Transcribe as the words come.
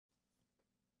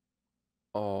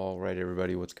Alright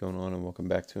everybody, what's going on, and welcome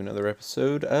back to another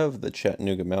episode of the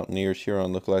Chattanooga Mountaineers here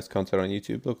on Localized Content on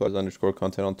YouTube,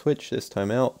 Localized_content on Twitch. This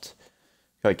time out,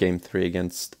 got game 3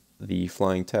 against the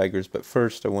Flying Tigers, but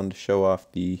first I wanted to show off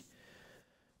the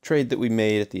trade that we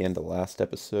made at the end of last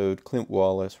episode. Clint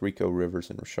Wallace, Rico Rivers,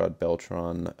 and Rashad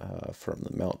Beltran from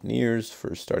the Mountaineers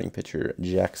for starting pitcher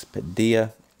Jax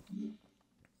Padilla.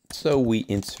 So we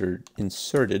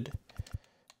inserted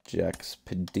Jax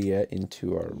Padilla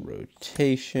into our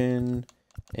rotation,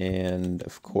 and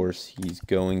of course he's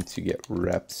going to get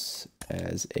reps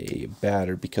as a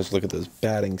batter because look at those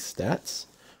batting stats.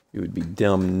 We would be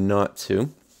dumb not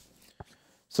to.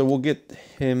 So we'll get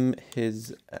him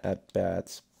his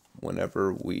at-bats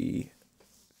whenever we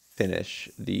finish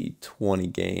the 20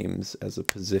 games as a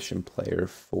position player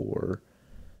for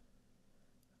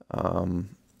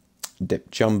Dip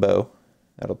Jumbo.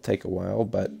 That'll take a while,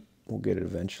 but we'll get it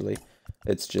eventually.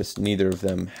 It's just neither of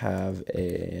them have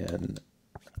a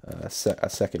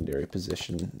secondary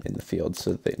position in the field,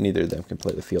 so neither of them can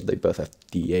play the field. They both have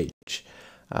DH.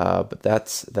 But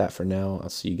that's that for now. I'll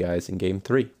see you guys in game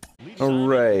 3. All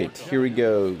right, here we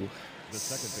go.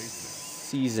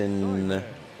 Season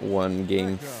 1,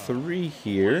 game 3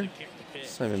 here.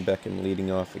 Simon Beckham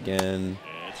leading off again.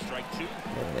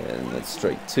 And that's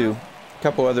strike 2. A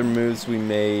couple other moves we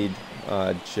made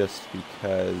just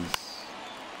because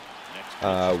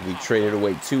we traded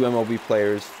away 2 MLB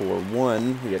players for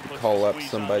 1. We had to call up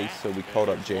somebody, so we called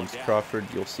up James Crawford.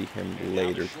 You'll see him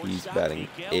later. He's batting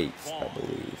 8th, I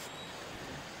believe.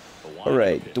 All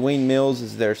right, Dwayne Mills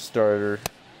is their starter.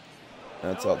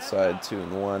 That's outside,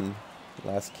 2-1.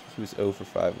 Last he was 0 for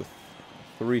 5 with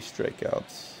 3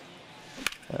 strikeouts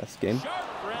last game.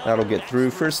 That'll get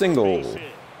through for a single.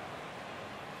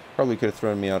 Probably could have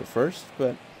thrown me out at first,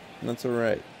 but that's all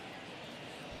right.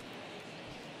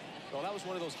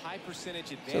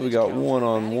 So we got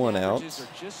 1-on-1 out.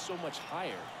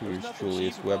 Here's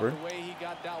Julius Weber.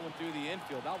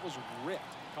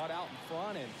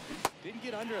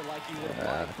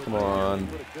 Come on.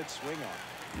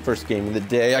 First game of the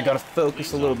day. I gotta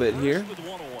focus a little bit here.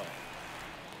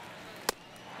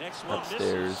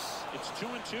 Upstairs.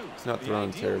 It's not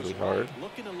throwing terribly hard.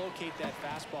 Looking to locate that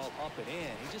fastball up and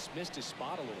in. He just missed his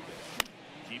spot a little bit.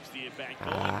 Keeps the at-bat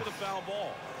going for the foul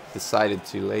ball. Decided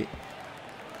too late.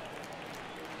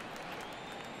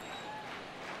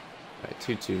 All right,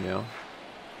 2-2 now.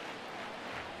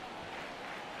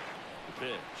 The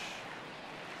pitch.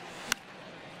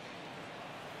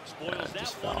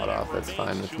 Just foul it off. That's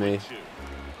fine with me.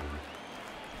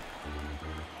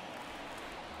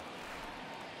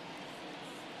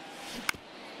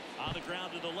 On the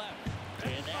ground to the left.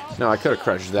 No, I could have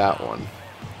crushed that one.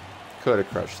 But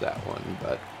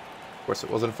of course it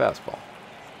wasn't a fastball.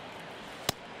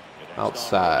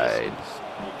 Outside.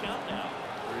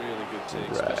 Really good take,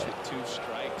 especially 2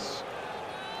 strikes.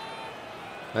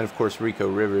 And of course Rico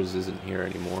Rivers isn't here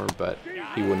anymore, but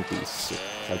he wouldn't be.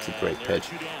 That's a great pitch.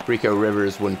 Rico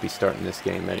Rivers wouldn't be starting this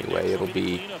game anyway. It'll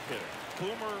be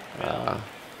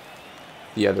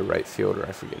the other right fielder.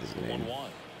 I forget his name.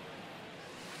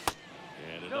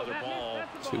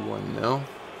 2-1 now.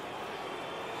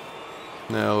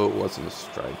 No, it wasn't a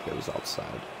strike. It was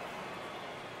outside.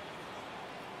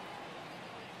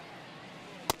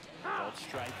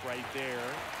 Strike right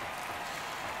there.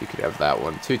 You could have that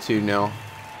one. 2-2 now.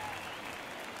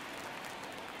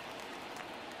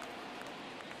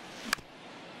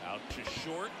 Out to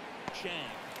short. Chang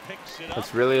picks it up.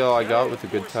 That's really all I got with the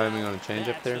good timing on a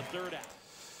changeup there.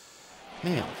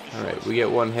 Man, all right, we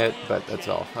get 1 hit, but that's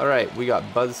all. All right, we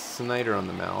got Buzz Snyder on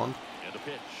the mound.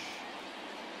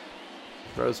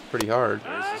 Throws pretty hard.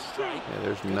 Yeah,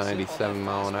 there's 97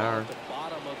 mile an hour.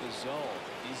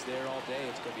 He's there all day.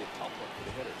 It's going to be a tough one for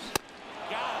the hitters.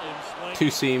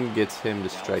 Two-seam gets him to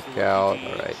strike out.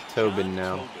 All right, Tobin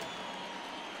now.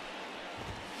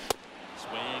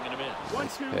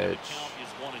 Nice pitch.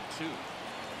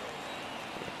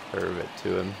 Curve it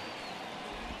to him.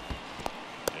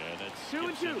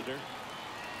 2-2.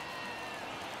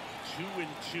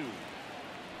 2-2.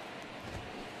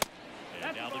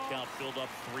 And now the count filled up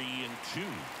 3-2.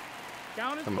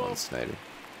 Come on, Snyder.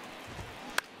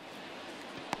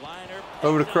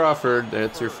 Over to Crawford.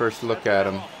 That's your first look at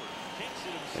him.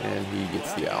 And he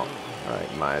gets the out. All right,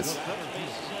 Mize.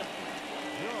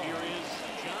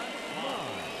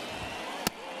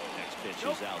 Next pitch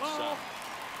is outside.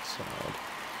 Solid.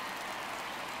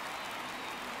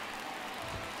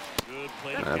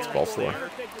 And that's ball 4.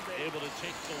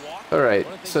 All right,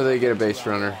 so they get a base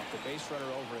runner. The base runner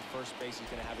over at first base is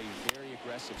going to have a very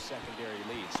aggressive secondary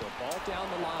lead. So ball down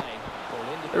the line.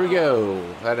 There we go.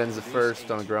 That ends the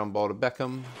first on a ground ball to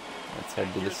Beckham. Let's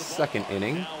head to the second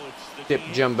inning. Dip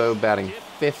Jumbo batting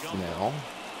 5th now.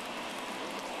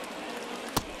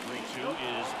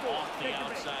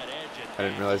 I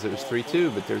didn't realize it was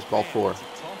 3-2, but there's ball 4.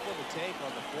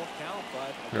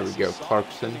 There we go,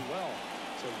 Clarkson.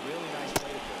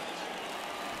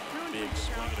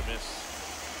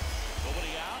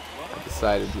 I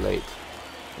decided late,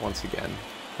 once again.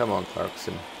 Come on,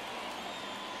 Clarkson.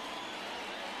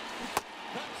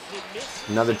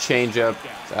 Another changeup.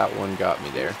 That one got me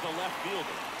there.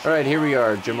 All right, here we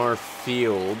are, Jamar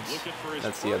Fields.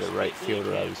 That's the other right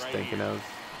fielder I was thinking of.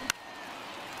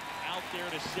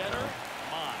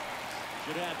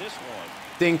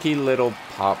 Stinky little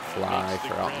pop fly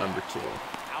for out number 2.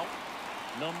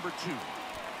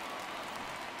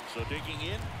 So digging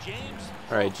in, James.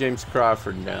 All right, James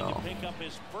Crawford now. Pick up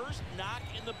his first knock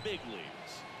in the big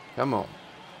leagues. Come on.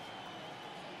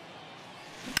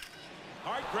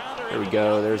 There we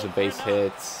go. There's a base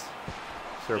hit.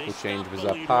 Circle change was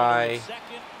up high.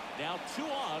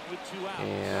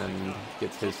 And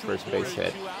gets his first base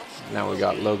hit. Now we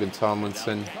got Logan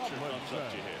Tomlinson.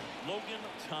 Logan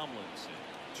Tomlinson.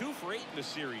 2 for 8 in the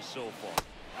series so far.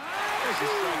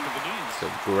 It's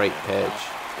a great pitch.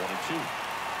 1-2.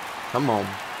 Come on.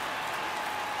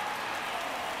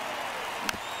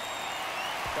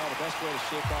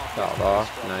 Fouled off.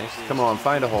 Nice. Come on,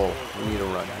 find a hole. We need a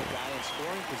run here. In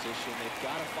scoring position, they've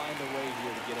got to find a way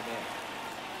here to get him in.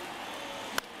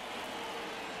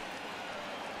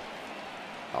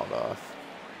 Fouled off.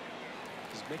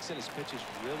 He's mixing his pitches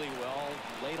really well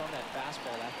late on that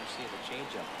fastball after seeing the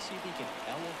changeup. Let's see if he can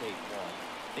elevate one.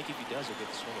 I think if he does, he'll get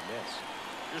the swing and miss.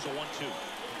 Here's a 1-2.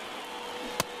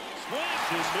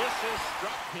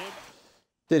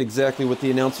 Did exactly what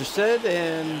the announcer said,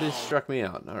 and it struck me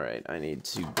out. All right, I need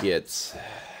to get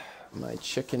my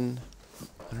chicken.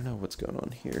 I don't know what's going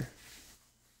on here.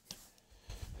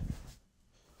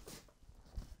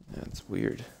 That's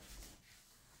weird.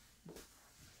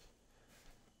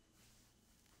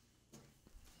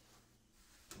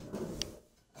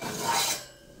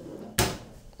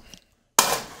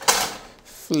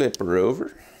 Flip her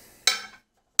over.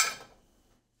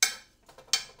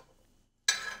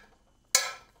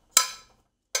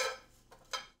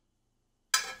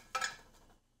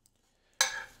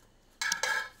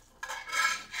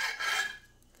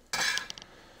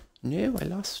 No, I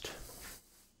lost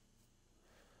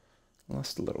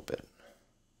a little bit.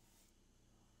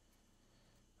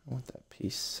 I want that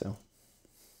piece, so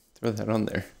throw that on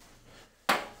there.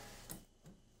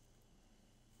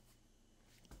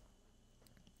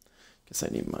 Guess I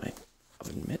need my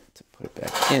oven mitt to put it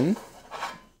back in.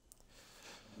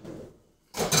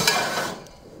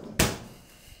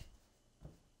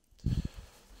 Here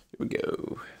we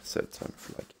go. Set time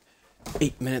for like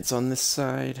 8 minutes on this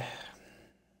side.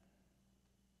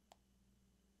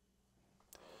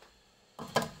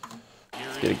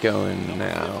 Get it going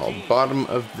now. Bottom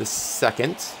of the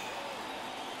second.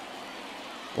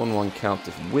 1-1 count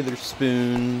to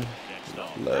Witherspoon.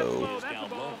 Low.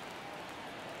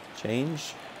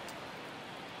 Change.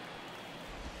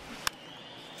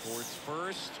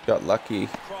 Got lucky.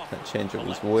 That changeup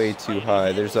was way too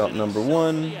high. There's out number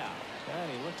 1.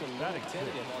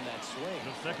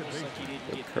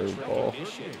 The curveball.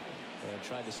 And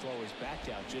tried to slow his back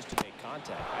down just to make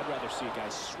contact. I'd rather see a guy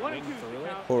swing through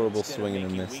it. Horrible swing and a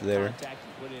miss there.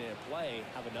 Put it in play,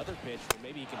 have another pitch where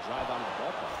maybe he can drive out of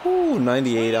the ballpark. Ooh,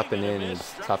 98 up and in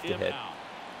is tough to hit.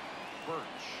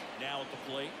 Birch now at the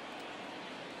plate.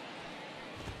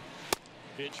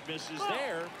 Pitch misses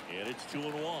there, and it's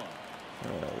 2-1.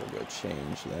 We'll go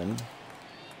change then. In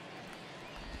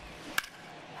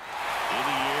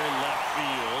the air, left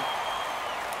field.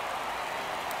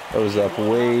 That was up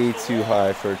way too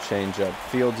high for a changeup.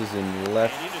 Fields is in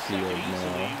left field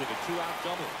now.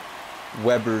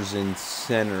 Weber's in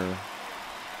center.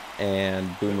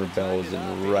 And Boomer Bell is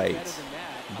in right.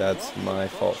 That's my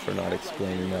fault for not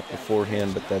explaining that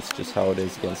beforehand, but that's just how it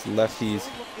is against lefties.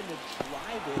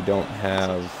 We don't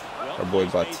have our boy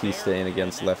Bautista in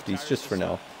against lefties just for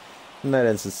now. And that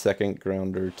ends the second.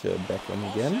 Grounder to Beckham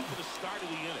again.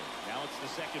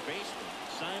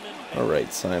 All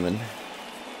right, Simon.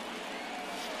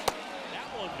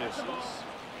 Misses, and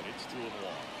it's 2-1.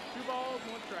 2 balls,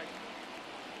 1 strike.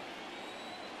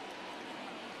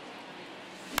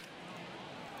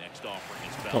 Next offering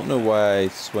is Bell. Don't know why I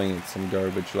swing at some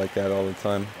garbage like that all the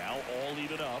time. Now all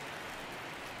even up.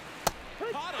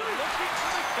 Caught him looking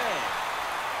for the fence.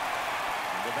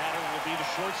 The batter will be the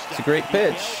shortstop. It's a great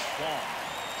pitch.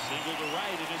 Single to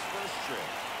right in his first trip.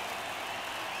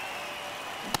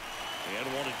 And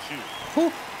 1-2. Whew.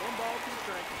 1 ball, 2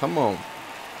 strikes. Come on.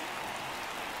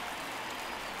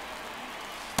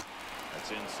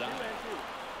 inside.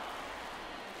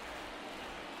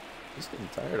 He's getting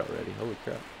tired already. Holy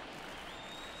crap.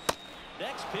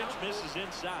 Next pitch misses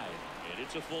inside. And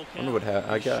it's a full I wonder what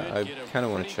happened. I kind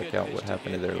of want to check out what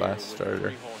happened to their last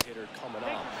starter.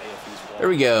 There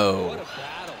we go.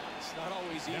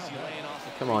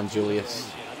 Come on, Julius.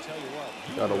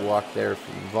 Got a walk there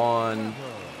from Vaughn.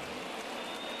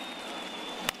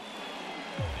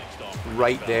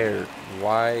 Right there.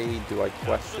 Why do I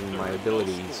question my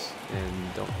abilities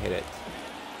and don't hit it?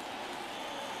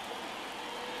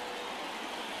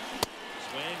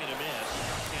 Swing and a miss.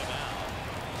 Came out.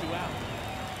 2 out.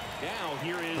 Now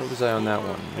here is. Where was I on that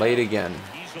one? Late again.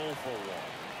 He's 0 for 1.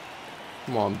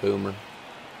 Come on, Boomer.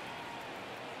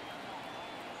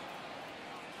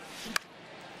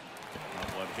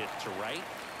 One hit to right.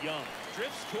 Young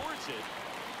drifts towards it.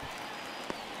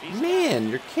 Man,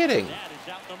 you're kidding. That is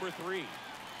out number 3.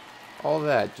 All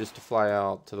that just to fly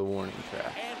out to the warning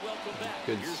track. And welcome back.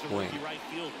 Good Here's swing. the right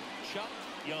fielder, Chuck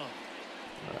Young.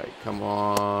 All right, come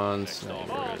on, Snyder.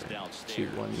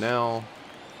 2-1 now.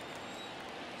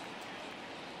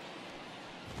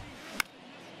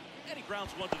 And he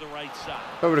grounds one to the right side.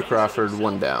 Over to Crawford,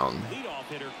 1 down. Leadoff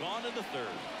hitter gone in the 3rd.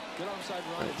 Good onside run.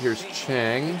 All right, here's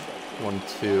Chang.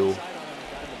 1-2.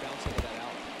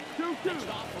 Next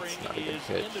offering not a good is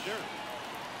pitch. in the dirt.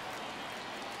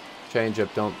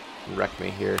 Changeup, don't wreck me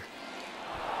here. And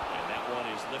that one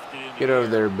is lifted in the Get over air.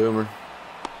 there, Boomer.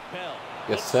 Bell Yes,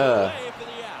 looks sir. away for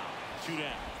the out. 2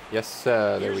 down. Yes,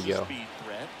 sir. There we Here's the go. speed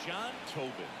threat, John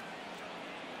Tobin.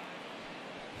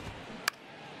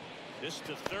 This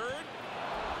to 3rd.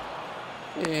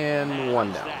 And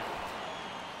 1 down. That.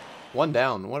 1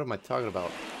 down. What am I talking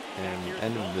about? And Here's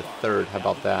end of the ballpark. 3rd. How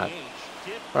about that?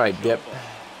 Dip All right, Dip. Jumbo.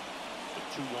 The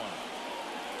 2-1.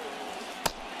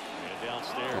 And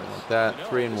downstairs. Don't want that.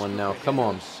 3-1 now. Come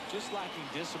on. Just lacking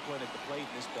discipline at the plate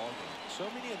in this ballgame. So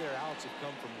many of their outs have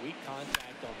come from weak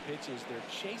contact on pitches they're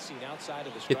chasing outside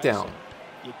of the strike Get down. zone.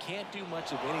 You can't do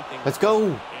much of anything. Let's go.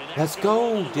 And Let's that's gonna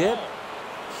go, roll the Dip. ball.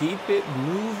 Keep it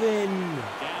moving.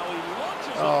 Now he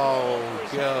launches Oh, over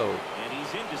his go. head, and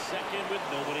he's into second with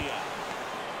nobody out.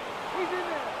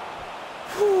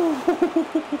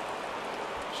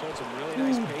 Showed some really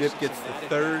nice Ooh, patience Dip gets in the that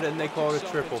 3rd, at-bat. and they Worked call it a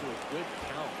himself triple. into a good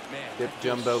count. Man, Dip that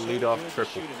Jumbo feels so leadoff good to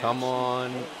triple. shoot an Come extra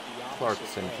on, point the opposite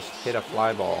Clarkson. way. Just hit a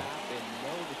fly ball. And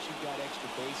know that you got extra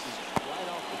bases right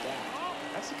off the bat.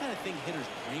 That's the kind of thing hitters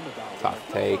dream about. when Tough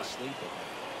they're take. asleep at night.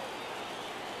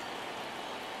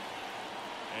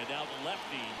 And now the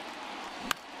lefty.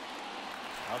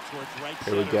 Out towards right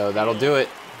Here we center go. That'll field. do it.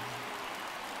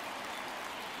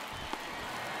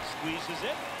 Squeezes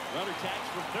it. Runner tags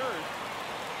for 3rd.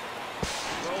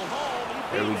 Throw home.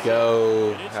 He There we beats go.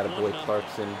 it. And it's Had a boy 1-0.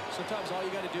 Clarkson. Sometimes all you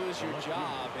got to do is your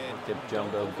job and Dip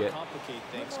Jumbo don't get- overcomplicate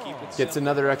things. Keep it Gets simple.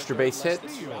 another extra base hit,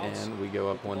 Less than 2 outs. and we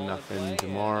go up 1-0.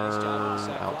 Jamar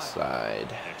outside.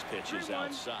 Next pitch is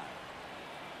outside.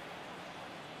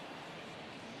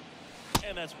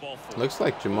 And that's ball 4. Looks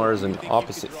like Jamar's an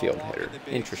opposite field hitter.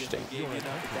 Interesting.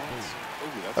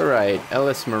 All right,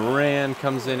 Ellis Moran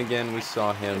comes in again. We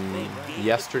saw him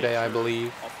yesterday, I believe.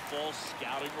 A false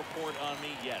scouting report on me.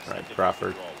 Yes. All right, I did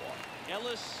Crawford. draw one.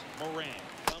 Ellis Moran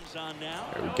comes on now.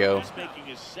 There we go. He's making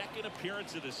his 2nd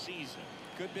appearance of the season.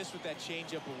 Good miss with that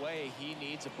changeup away. He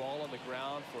needs a ball on the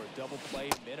ground for a double play,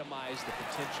 minimize the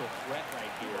potential threat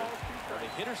right here. On the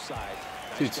hitter's side,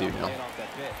 nice 2-2 job now. laying off that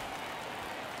pitch.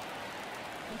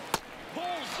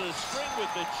 Pulls the string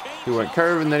with the change. He went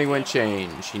curve and then he went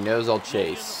change. He knows I'll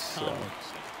chase. So.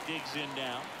 Digs in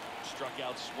now. Struck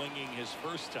out swinging his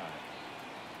first time.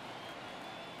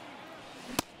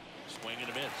 Swing and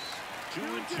a miss.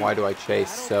 2-2. Why do I chase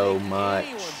so much?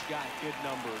 Anyone's got good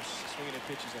numbers swinging at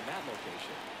pitches in that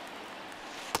location.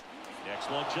 Next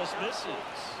one just misses.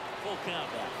 Full count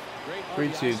now.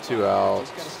 Great 3-2, RBI 2 spot. outs.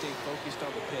 Just gotta stay focused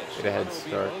on the pitch. Get a head Runner will be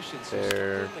start in motion, so there.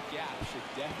 filling the gap should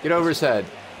definitely Get over his head.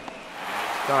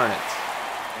 Darn it.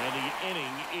 And the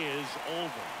inning is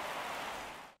over.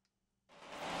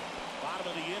 Bottom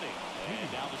of the inning.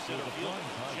 And down the center field,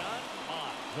 John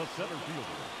Mott. The center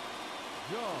fielder,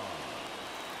 John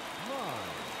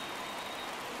Mott.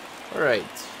 All right,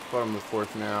 bottom of the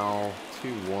 4th now.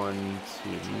 2-1 to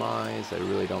Mize. I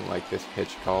really don't like this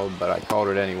pitch called, but I called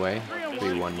it anyway.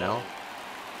 3-1 now.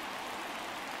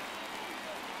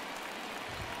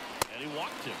 And he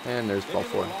walked him. And there's ball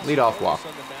Maybe 4. a little Lead loss off of walk.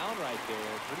 focus on the mound right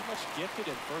there. Pretty much gifted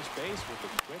at first base with a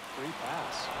quick free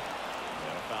pass.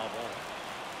 And a foul ball.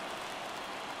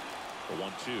 The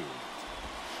 1-2.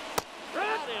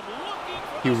 Got him looking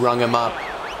for He the rung him up.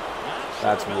 Not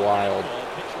That's sure about wild. that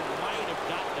ball. Pitcher might have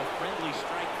gotten a friendly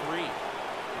strike 3.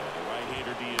 And the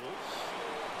right-hander deals.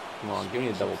 Come on, give me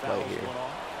a double play here.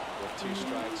 With 2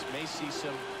 strikes, may see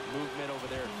some movement over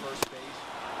there at first base.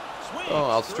 Oh,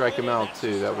 I'll strike him out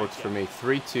too. That works for me.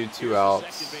 3-2, 2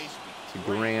 outs to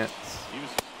Grant.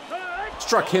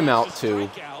 Struck him out too.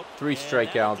 3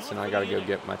 strikeouts, and I gotta go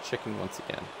get my chicken once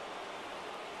again.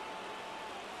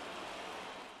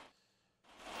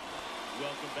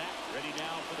 Welcome back. Ready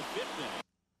now for the 5th inning.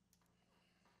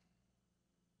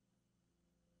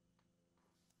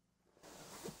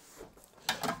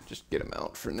 Just get him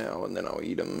out for now, and then I'll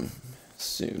eat him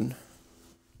soon.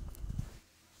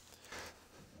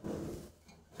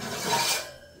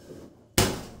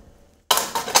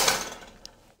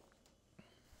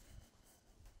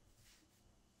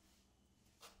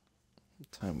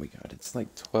 What time we got? It's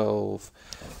like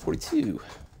 12:42.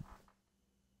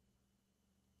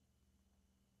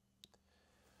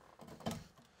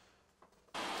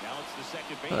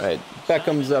 All right,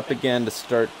 Beckham's up again to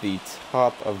start the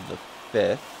top of the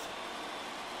 5th.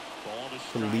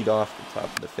 To lead off the top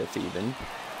of the 5th even.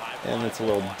 And it's a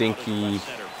little dinky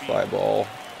fly ball.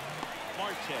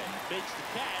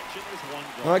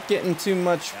 Not getting too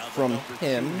much from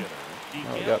him.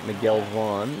 Now we got Miguel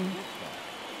Vaughn.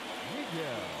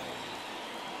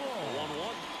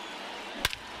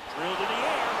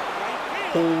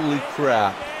 Holy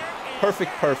crap.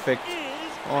 Perfect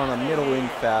on a middle-in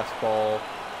fastball.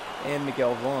 And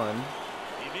Miguel Vaughn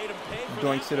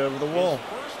doinks it over the wall.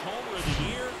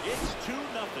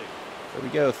 There we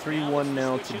go, 3-1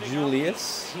 now to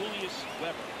Julius.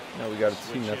 Now we got a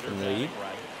 2-0 lead.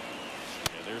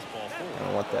 I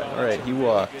don't want that. All right, he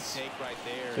walks.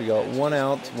 So we got 1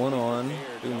 out, 1 on.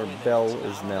 Boomer Bell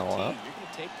is now up. You're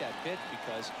going to take that pitch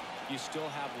because you still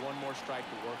have 1 more strike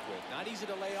to work with. Not easy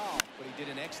to lay off, but he did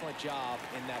an excellent job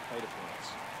in that plate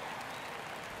appearance.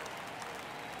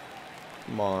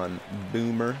 Come on,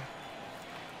 Boomer.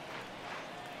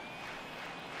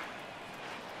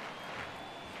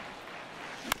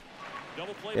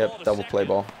 Yep, double play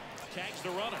ball.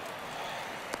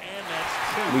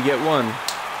 We get 1.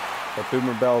 But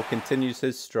Boomer Bell continues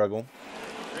his struggle.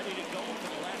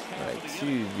 Right to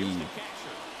the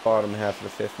bottom half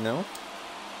of the 5th now.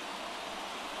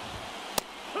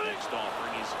 Next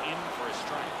offering is in for a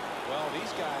strike. Well,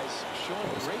 these guys showing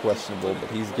That was great questionable, but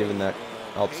he's given that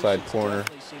outside corner.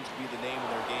 seems to be the name of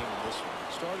their game in this one.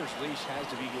 Starter's leash has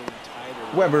to be getting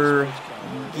tighter. Weber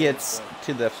gets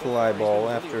to the fly ball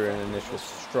after an initial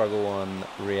struggle on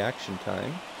reaction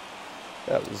time.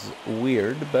 That was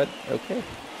weird, but okay.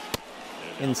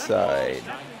 Inside.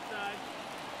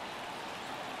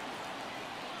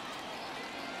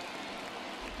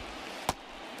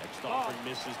 Next offering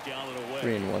misses down and away.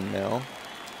 3-1 now.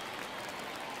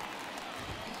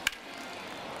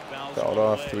 Fouled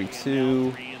off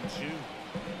 3-2. 3-2.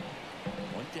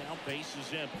 1 down, base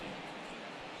is empty.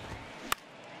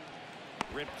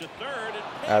 Ripped to third.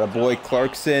 Attaboy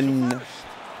Clarkson.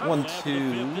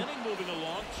 1-2.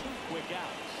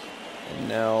 And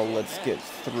now let's get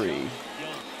 3.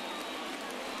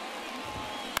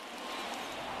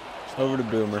 Over to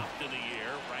Boomer.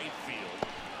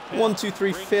 1, 2,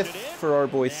 3, 5th for our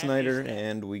boy Snyder,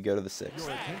 and we go to the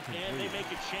 6th.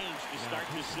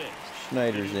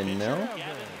 Schneider's in now.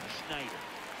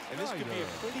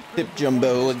 Dip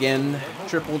Jumbo again.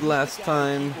 Tripled last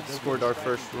time. Scored our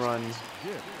first run.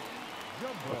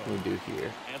 What can we do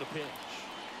here? And a pitch.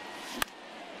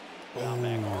 Foul back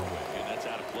and that's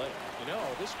out of play. You know,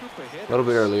 this group of hitters, A little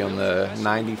bit early on the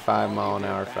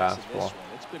 95-mile-an-hour fastball.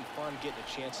 It's been fun getting a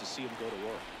chance to see him go to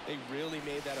work. They really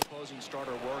made that opposing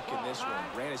starter work in this one.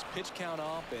 Ran his pitch count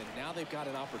up, and now they've got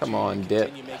an opportunity Come on, to Dip.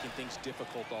 continue making things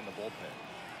difficult on the bullpen.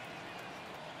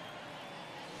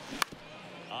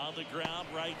 On the ground,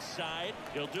 right side.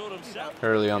 He'll do it himself.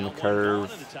 Early on the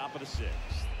curve. At the top of the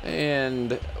 6th.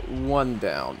 And 1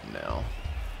 down now.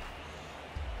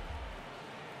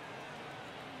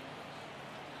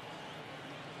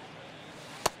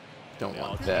 Don't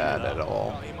want that at all.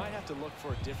 Well, he might have to look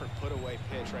for a different put-away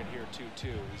pitch right here,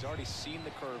 2-2. He's already seen the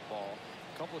curveball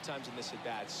a couple of times in this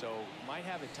at-bat, so might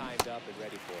have it timed up and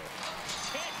ready for it.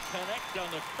 Can't connect on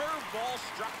the curveball.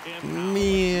 Struck him.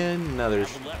 Man, another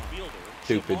Left fielder.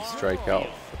 stupid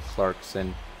strikeout for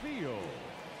Clarkson.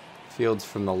 Fields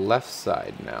from the left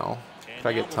side now. If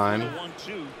I get time.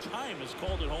 Time is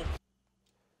called at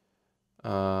No,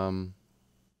 home.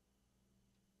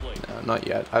 not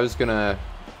yet. I was gonna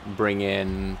bring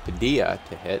in Padilla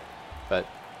to hit, but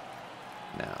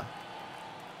nah.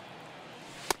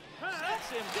 Sets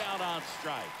him down on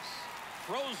strikes.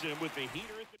 Throws him with the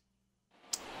heater at the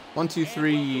 1, 2,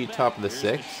 3, top of the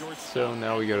 6th. So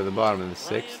now we go to the bottom of the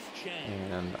 6th,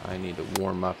 and I need to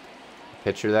warm up the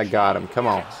pitcher that got him. Come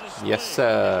on, yes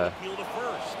sir.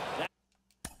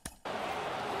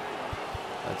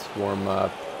 Let's warm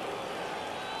up.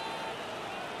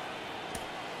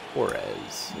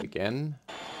 Torres again.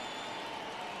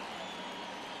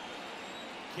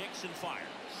 Kicks and fires.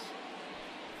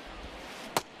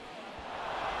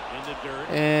 In the dirt.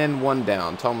 And one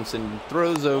down. Tomlinson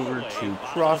throws over to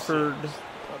Crawford.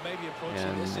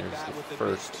 And there's the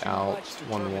first out.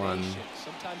 1-1.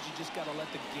 Sometimes you just got to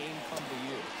let the game come to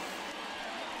you.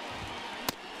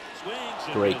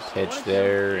 Great pitch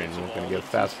there, and we're going to go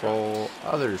fastball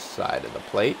other side of the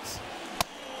plate.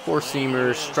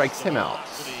 Four-seamer strikes him out.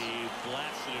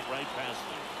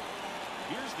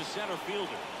 Here's the center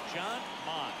fielder, John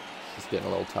Mize. He's getting a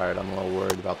little tired. I'm a little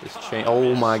worried about this change.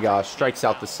 Oh my gosh, strikes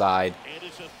out the side.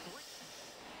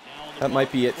 That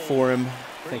might be it for him.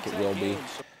 I think it will be.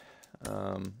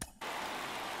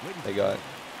 They got.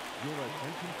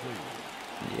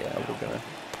 Yeah,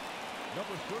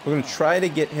 we're gonna try to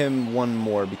get him one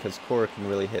more because Cora can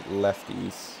really hit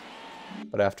lefties.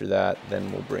 But after that, then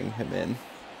we'll bring him in.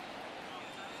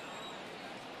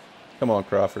 Come on,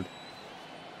 Crawford.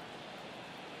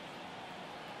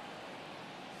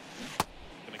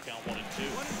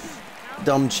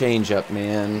 Dumb changeup,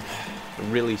 man.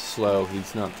 Really slow.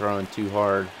 He's not throwing too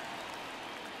hard.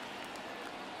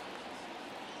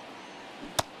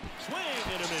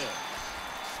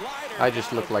 I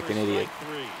just look like an idiot.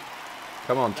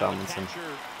 Come on, Tomlinson. Up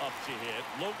to hit,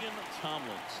 Logan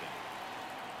Tomlinson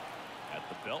at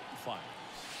the belt and fires.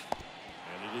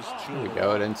 And it is There we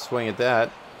go. I didn't swing at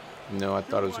that. No, I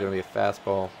thought it was going to be a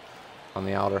fastball on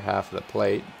the outer half of the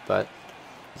plate, but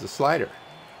it's a slider.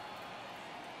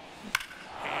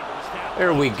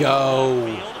 There we go.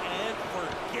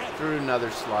 Threw another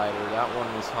slider. That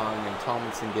one was hung, and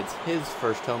Tomlinson gets his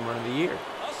first home run of the year.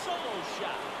 A solo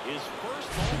shot. His first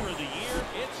homer of the year.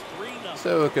 It's 3-0.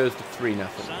 So it goes to 3-0.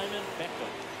 Simon Beckham,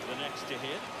 the next to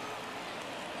hit.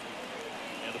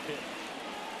 And a pitch.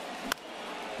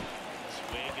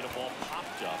 Swing and a ball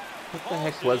popped up. What the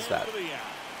heck was that?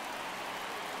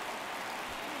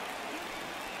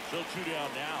 So 2 down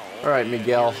now. All right,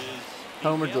 Miguel.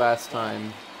 Homered last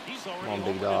time. Come on,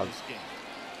 big dog.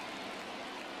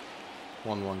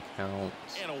 1-1 count.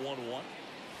 And a 1-1.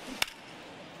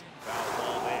 Foul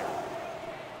ball there.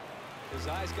 His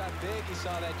eyes got big. He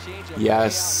saw that change.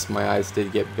 Yes, my eyes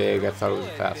did get big. I thought it was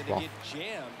a fastball. Get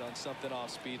jammed on something off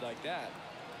speed like that.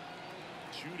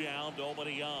 2 down,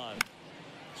 nobody on.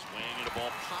 Swing and a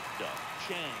ball popped up.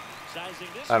 Chang sizing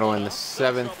this. That'll end the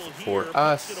 7th for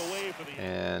us,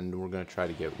 and we're going to try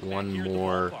to get one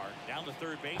more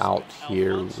out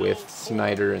here with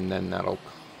Snyder, and then that'll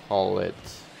call it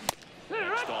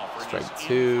strike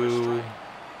 2.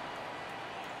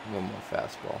 One more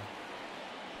fastball.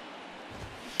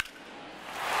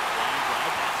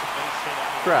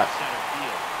 Crap.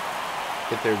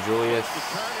 Get there, Julius.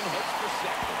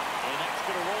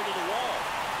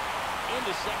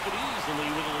 Into second easily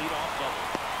with a leadoff double.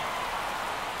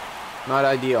 Not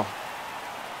ideal.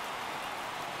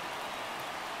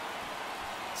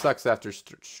 Sucks after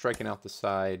striking out the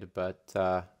side, but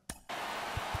now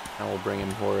we'll bring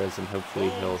in Torres and hopefully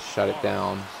he'll shut it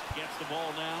down. Gets the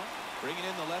ball now. Bringing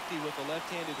in the lefty with the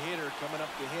left-handed hitter coming up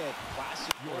to hit.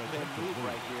 Classic bullpen move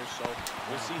right here. So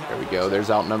we'll see how. There we go.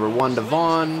 There's out number 1 to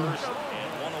Vaughn. And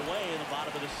one away in the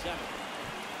bottom of the 7th.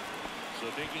 So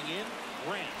digging in,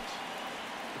 Grant.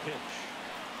 Pitch.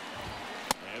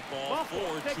 And ball 4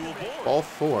 to a board. Ball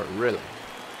 4, really.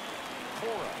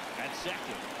 Cora at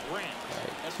second. Grant.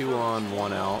 Right, 2 on,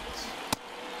 1 out.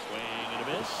 Swing and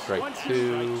a miss. Strike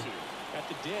 2. At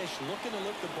the dish, looking to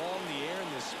lift the ball in the air in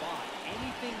this spot.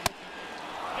 Anything.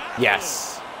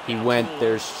 Yes, he went.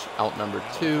 There's out number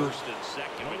 2.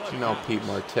 Now Pete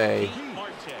Marte. Pete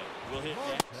Marte will hit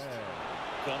next.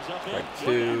 Comes up Strike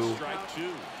in. 2. Strike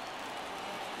 2.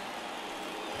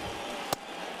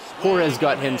 Torres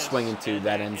got him swinging 2.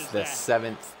 That ends the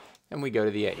 7th, and we go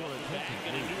to the 8th.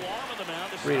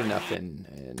 3-0,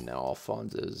 and now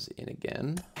Alfonso's in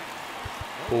again.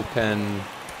 Bullpen,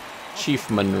 Chief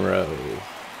Monroe.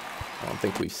 I don't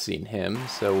think we've seen him,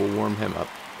 so we'll warm him up.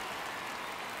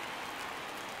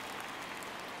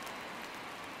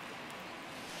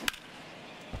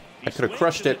 I could have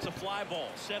crushed it.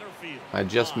 I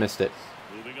just missed it.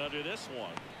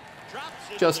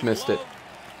 Just missed it.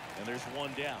 And there's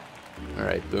 1 down. All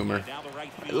right, Boomer.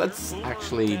 Let's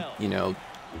actually, you know,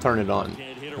 turn it on,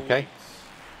 okay?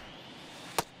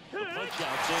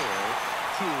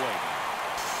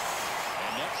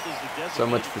 So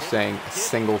much for saying a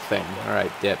single thing. All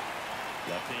right, dip.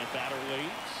 Left-hand batter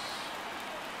waits.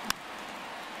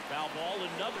 Foul ball,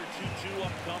 another 2-2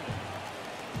 upcoming.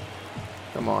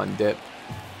 Come on, dip.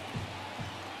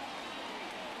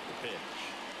 The pitch.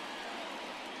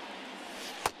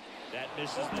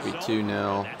 misses the 3-2 zone,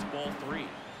 now. and that's ball 3.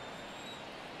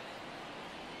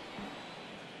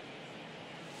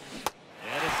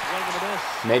 And it's swing and a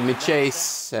miss. Made me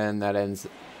chase, and that ends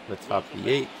the top of the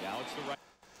 8. Now it's the right.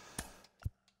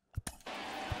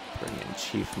 Bring in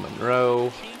Chief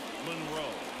Monroe. Chief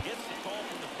Monroe gets the call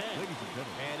from the pen. Ladies and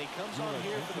gentlemen, And he comes on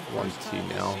here for the 1-2 first time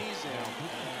now. this season. And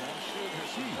I'm sure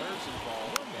there's some nerves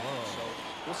involved in that. So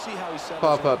we'll see how he settles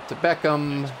Pop in. up to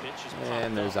Beckham, Pitch is and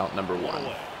popped there's up. out number 1.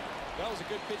 away. That was a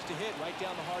good pitch to hit right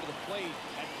down the heart of the plate.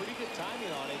 Had pretty good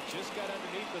timing on it. Just got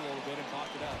underneath it a little bit and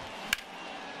popped it up.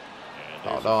 And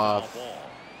Fouled there's a foul off. ball.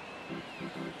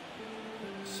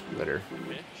 Splitter.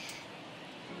 Pitch.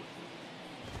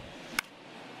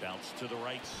 Bounce to the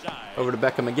right side. Over to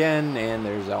Beckham again, and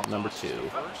there's out number 2. First,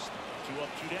 2 up,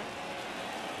 2 down.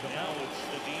 Now it's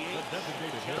the DH.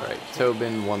 designated hitter. All right,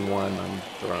 Tobin, 1-1. I'm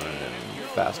throwing in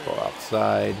fastball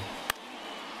outside.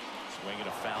 Swinging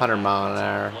a foul 100 back. mile an That's on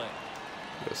hour. play.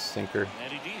 Go sinker.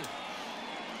 And he deals.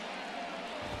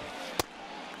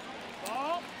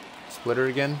 Splitter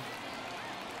again.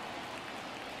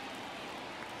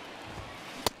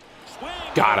 Swing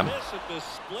Got and him. a miss at the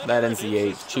splitter, That ends and the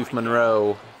it's 8th. a Chief strikeout.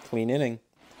 Monroe, clean inning.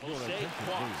 Jose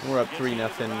Quas We're up gets 3-0. into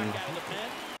the back out of the pen.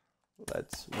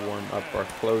 Let's warm up our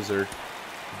closer,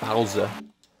 BOWSER.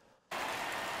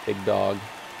 Big dog.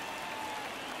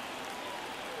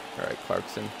 All right,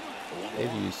 Clarkson.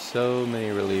 They've used so many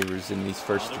relievers in these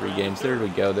first 3 games. There we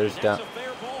go. There's And that's down a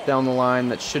fair ball. down the line.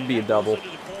 That should be a double. Into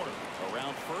the corner.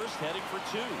 Around first, heading for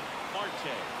 2. Marte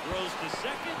throws to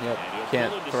second. Yep, and he'll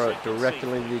can't pull into throw it second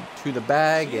directly safely. to the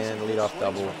bag, and leadoff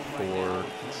double for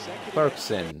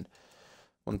Clarkson.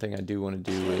 One thing I do want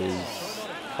to do is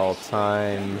call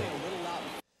time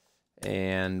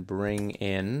and bring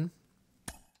in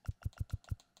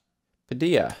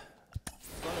Padilla.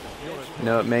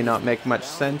 No, it may not make much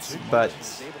sense, but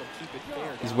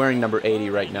he's wearing number 80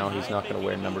 right now. He's not going to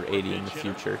wear number 80 in the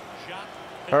future.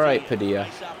 All right, Padilla.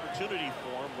 Nice opportunity for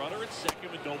him. Runner at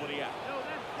second with nobody out.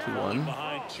 2-1.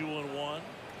 Behind 2-1.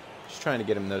 Just trying to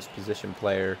get him those position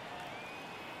player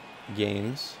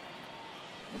games.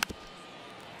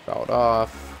 Fouled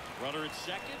off. Runner at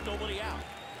second, nobody out.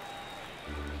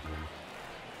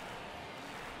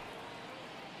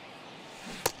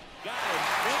 Got him.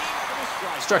 Swinging for the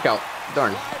strike. Struck out.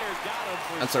 Darn. Slider got him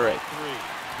for That's all right. strike 3. And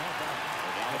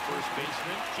now the first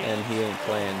baseman, And he ain't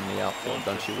playing in the outfield,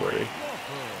 don't you worry.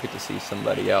 Good to see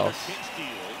somebody else.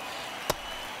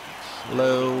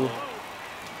 Low.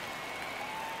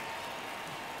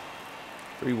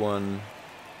 3-1.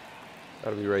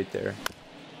 Gotta be right there.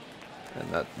 And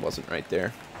that wasn't right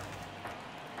there.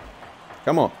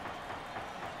 Come on.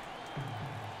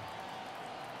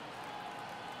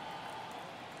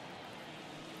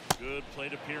 Good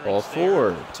plate appearance. Ball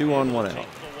there. 4. 2 on, 1 out. Take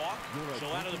the walk. So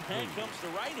out of the pen comes the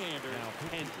right-hander.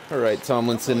 Hendricks. All right,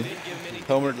 Tomlinson.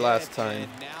 Homered last time.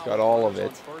 Got all of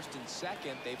it. First and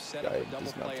second, they've set Guy up a double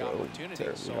does not play throw opportunity.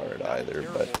 terribly So hard not a either,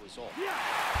 terrible but result.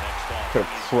 Next off could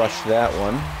have crushed that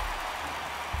one.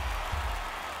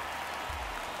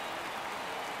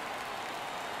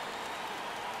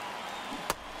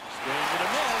 Swing and a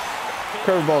miss.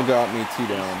 Curveball got me 2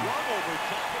 down. Swung over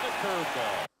top of the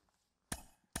curveball.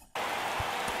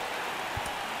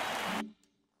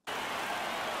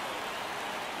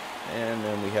 And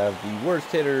then we have the worst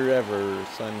hitter ever,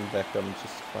 Son Beckham,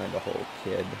 just to find a hole,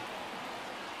 kid.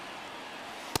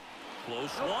 Close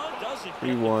one, doesn't get the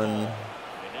 3-1. ball.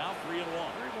 And now 3-1.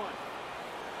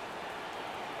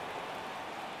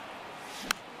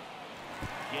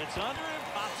 Gets under and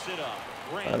pops it up.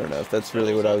 I don't know if that's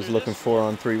really what I was looking for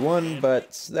on 3-1,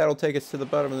 but that'll take us to the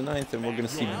bottom of the 9th, and we're going to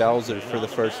see BOWSER for the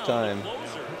first time.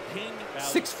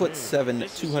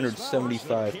 6'7",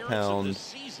 275 pound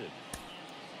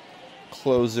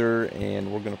closer,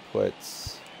 and we're going to put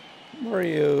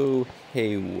Mario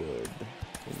Haywood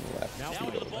in left Now into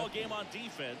the field. ball game on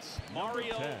defense,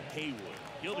 Mario Haywood.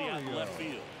 He'll be out in left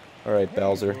field. All right,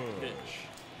 BOWSER. Pitch.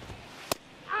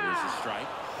 Here's the strike.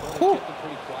 Well, they kept him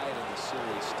pretty quiet in the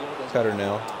series. Still doesn't Cutter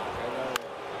now. I know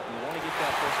you want to get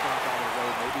that first knock out of the way,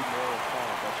 maybe more will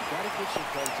come, but you got to give some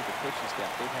credit to the pitching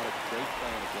staff. They've had a great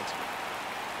plan against him.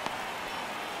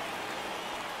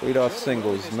 Leadoff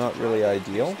singles, not really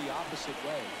ideal. The opposite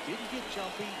way. Didn't get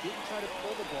jumpy, didn't try to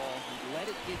pull the ball. He let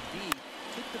it get deep,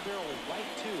 took the barrel right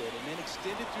to it, and then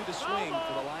extended through the swing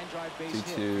for the line drive base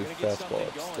hit. 2-2 You're gonna get fastball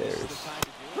something going. This is the upstairs. time to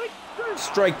do it.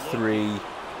 Strike 3.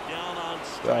 Down on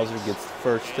BOWSER strikes. gets the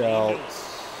first And he out. knew it.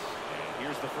 And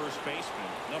here's the first baseman,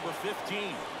 number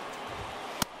 15.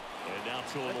 And now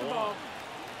 2-1.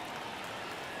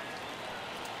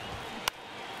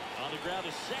 On the ground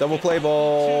is second. Double play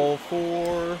ball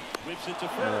for... Whips it to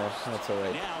first. No, that's all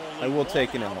right. Now I only will one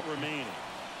take it out. remaining.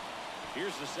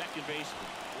 Here's the second baseman,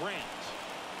 Grant.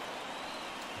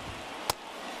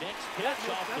 Next pitch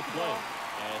off the plate.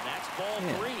 And that's ball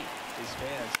 3. His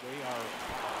fans, they are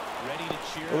ready to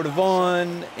cheer. Over to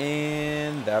Vaughn,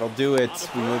 and that'll do it.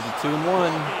 We moved to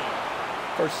 2-1.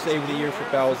 First save of the year for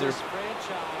BOWSER.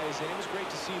 Franchise, and it was great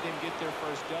to see them get their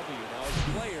first W. Now, as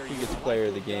a player, He you gets would player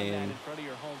of like the to have done that game. in front of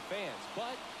your home fans,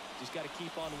 but just got to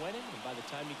keep on winning, and by the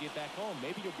time you get back home,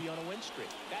 maybe you'll be on a win streak.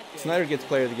 That day, Snyder gets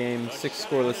player of the game, 6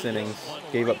 scoreless innings,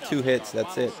 gave up 2 hits,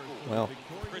 that's it. Well,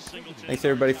 thanks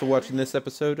everybody for watching this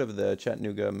episode of the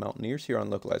Chattanooga Mountaineers here on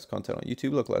Localized Content on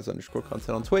YouTube,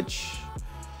 Localized_content on Twitch.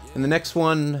 In the next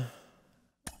one,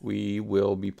 we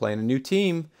will be playing a new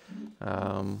team.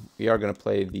 We are going to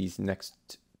play these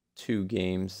next 2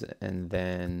 games and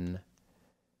then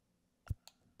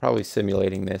probably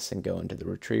simulating this and go into the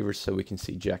retrievers so we can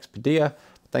see Jax Padilla.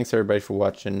 Thanks everybody for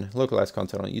watching Localized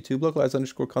Content on YouTube,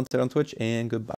 Localized_content on Twitch, and goodbye.